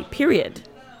city, period.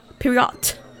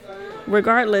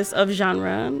 Regardless of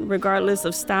genre, regardless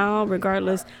of style,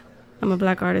 I'm a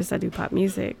Black artist, I do pop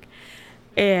music.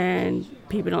 And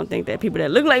people don't think that people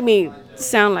that look like me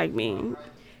sound like me.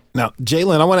 Now,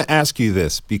 Jalen, I want to ask you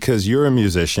this because you're a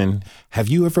musician. Have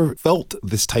you ever felt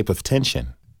this type of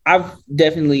tension? I've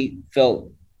definitely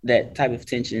felt that type of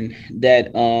tension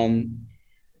that,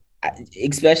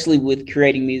 especially with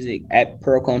creating music at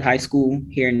Pearl Cone High School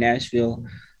here in Nashville.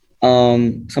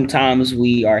 Sometimes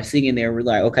we are sitting there, we're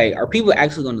like, okay, are people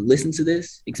actually going to listen to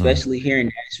this? Especially here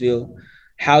in Nashville.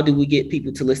 How do we get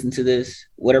people to listen to this?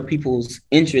 What are people's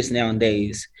interests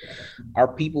nowadays? Are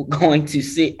people going to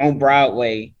sit on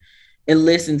Broadway and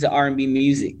listen to R&B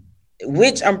music?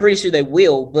 Which I'm pretty sure they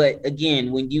will. But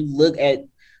again, when you look at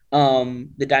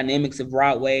the dynamics of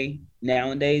Broadway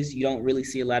nowadays, you don't really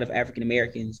see a lot of African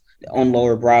Americans on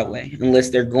Lower Broadway unless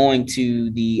they're going to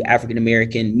the African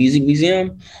American Music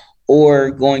Museum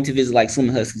or going to visit like Slim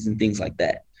and Huskies and things like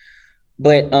that.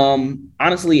 But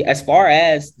honestly, as far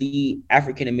as the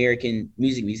African American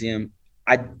Music Museum,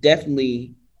 I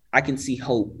can see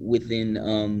hope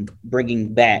within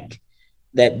bringing back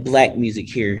that Black music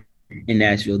here in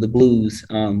Nashville, the blues,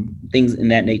 things in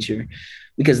that nature.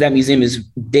 Because that museum is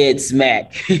dead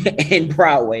smack in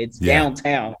Broadway. It's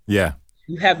downtown. Yeah.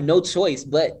 You have no choice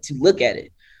but to look at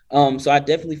it. So I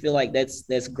definitely feel like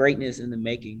that's greatness in the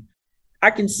making. I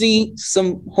can see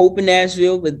some hope in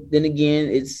Nashville, but then again,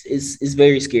 it's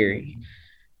very scary.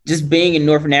 Just being in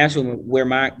North Nashville, where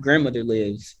my grandmother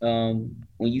lives, when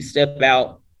you step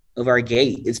out of our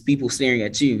gate, it's people staring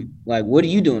at you like, what are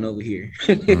you doing over here?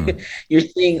 You're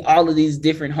seeing all of these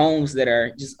different homes that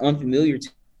are just unfamiliar to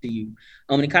you.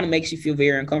 And it kind of makes you feel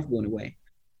very uncomfortable in a way.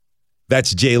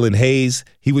 That's Jalen Hayes.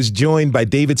 He was joined by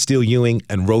David Steele Ewing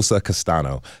and Rosa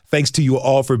Castano. Thanks to you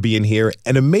all for being here,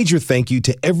 and a major thank you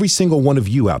to every single one of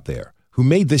you out there who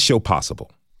made this show possible.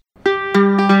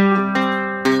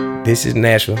 This is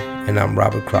Nashville, and I'm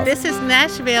Robert Crawford. This is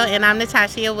Nashville, and I'm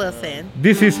Natasha Wilson.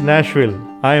 This is Nashville.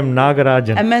 I am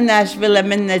Nagarajan. I'm in Nashville.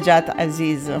 I'm in Najat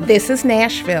Aziz. This is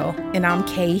Nashville, and I'm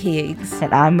Kay Higgs.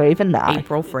 And I'm Raven Nye.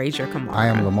 April Fraser Kamara. I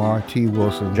am Lamar T.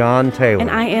 Wilson. John Taylor.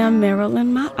 And I am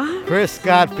Marilyn Ma'at. Chris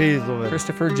Scott Fieselman.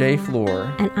 Christopher J.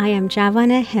 Floor. And I am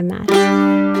Javana Himmat.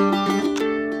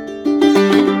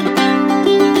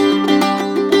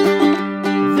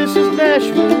 This is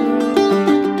Nashville.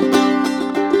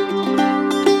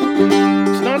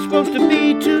 It's not supposed to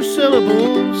be 2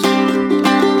 syllables.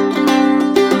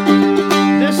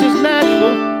 This is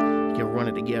Nashville. You can run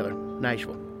it together.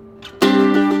 Nashville.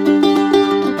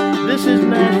 This is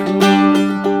Nashville.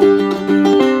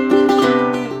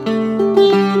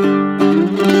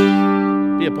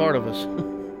 Be a part of us.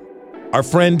 Our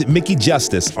friend Mickey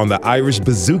Justice on the Irish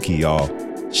bouzouki, y'all.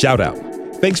 Shout out.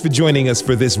 Thanks for joining us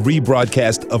for this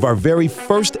rebroadcast of our very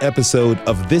first episode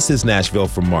of This is Nashville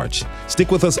from March.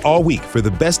 Stick with us all week for the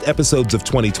best episodes of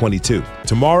 2022.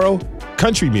 Tomorrow,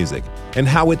 country music and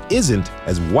how it isn't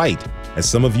as white as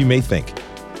some of you may think.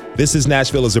 This is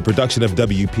Nashville is a production of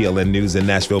WPLN News and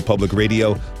Nashville Public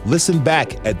Radio. Listen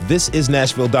back at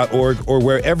thisisnashville.org or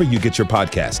wherever you get your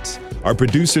podcasts. Our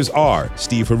producers are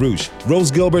Steve Harouche,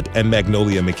 Rose Gilbert, and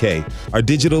Magnolia McKay. Our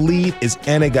digital lead is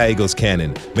Anna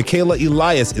Gallegos-Cannon. Michaela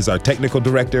Elias is our technical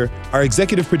director. Our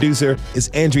executive producer is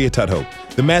Andrea Tudhope.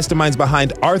 The masterminds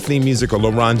behind our theme music are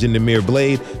Laurent and Namir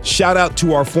Blade. Shout out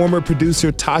to our former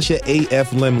producer, Tasha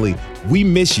A.F. Lemley. We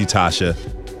miss you, Tasha.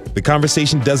 The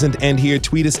conversation doesn't end here.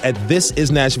 Tweet us at This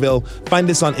Is Nashville. Find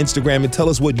us on Instagram and tell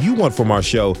us what you want from our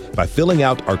show by filling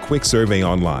out our quick survey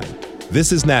online.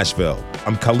 This is Nashville.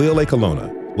 I'm Khalil A.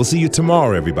 Colonna. We'll see you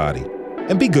tomorrow, everybody.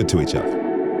 And be good to each other.